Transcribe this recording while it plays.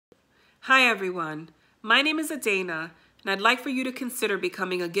Hi everyone, my name is Adana, and I'd like for you to consider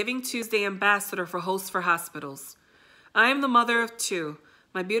becoming a Giving Tuesday ambassador for Hosts for Hospitals. I am the mother of two,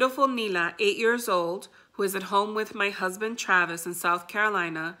 my beautiful Nila, 8 years old, who is at home with my husband Travis in South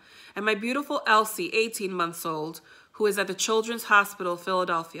Carolina, and my beautiful Elsie, 18 months old, who is at the Children's Hospital,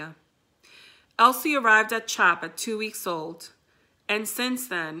 Philadelphia. Elsie arrived at CHOP at 2 weeks old, and since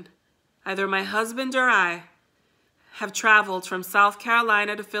then, either my husband or I have traveled from South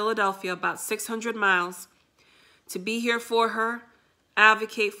Carolina to Philadelphia about 600 miles to be here for her,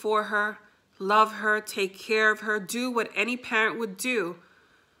 advocate for her, love her, take care of her, do what any parent would do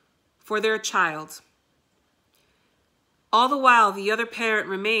for their child. All the while, the other parent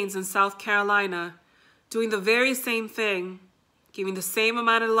remains in South Carolina doing the very same thing, giving the same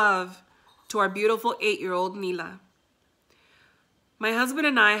amount of love to our beautiful 8-year-old Nila. My husband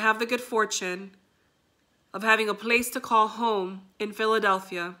and I have the good fortune of having a place to call home in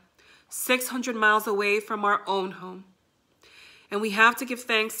Philadelphia, 600 miles away from our own home. And we have to give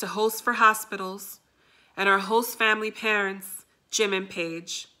thanks to Hosts for Hospitals and our host family parents, Jim and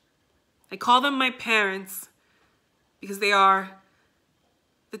Paige. I call them my parents because they are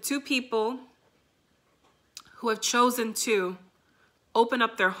the two people who have chosen to open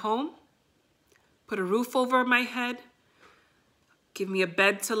up their home, put a roof over my head, give me a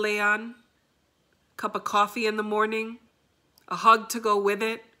bed to lay on, cup of coffee in the morning, a hug to go with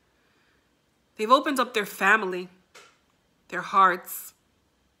it. They've opened up their family, their hearts.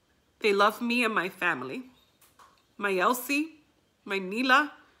 They love me and my family, my Elsie, my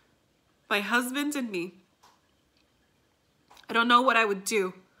Nila, my husband and me. I don't know what I would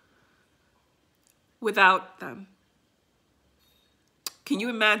do without them. Can you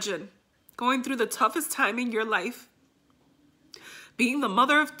imagine going through the toughest time in your life, being the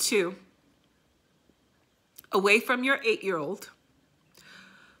mother of two, away from your 8-year-old,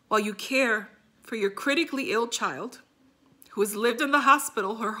 while you care for your critically ill child who has lived in the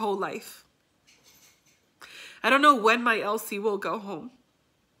hospital her whole life? I don't know when my Elsie will go home,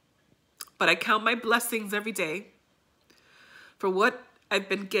 but I count my blessings every day for what I've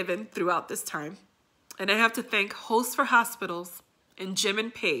been given throughout this time. And I have to thank Hosts for Hospitals and Jim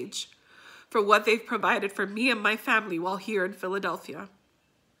and Paige for what they've provided for me and my family while here in Philadelphia.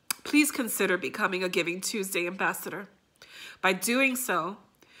 Please consider becoming a Giving Tuesday ambassador. By doing so,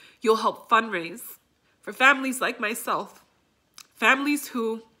 you'll help fundraise for families like myself, families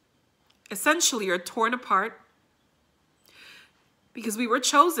who essentially are torn apart because we were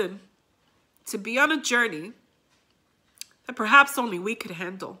chosen to be on a journey that perhaps only we could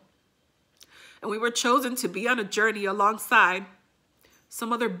handle. And we were chosen to be on a journey alongside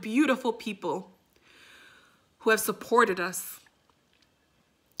some other beautiful people who have supported us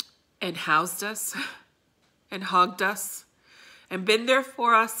and housed us and hugged us and been there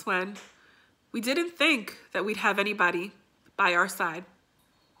for us when we didn't think that we'd have anybody by our side.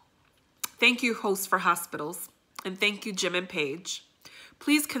 Thank you, Hosts for Hospitals, and thank you, Jim and Paige.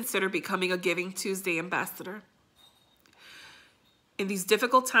 Please consider becoming a Giving Tuesday ambassador. In these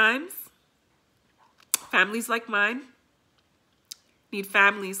difficult times, families like mine need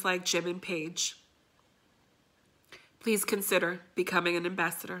families like Jim and Paige. Please consider becoming an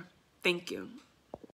ambassador. Thank you.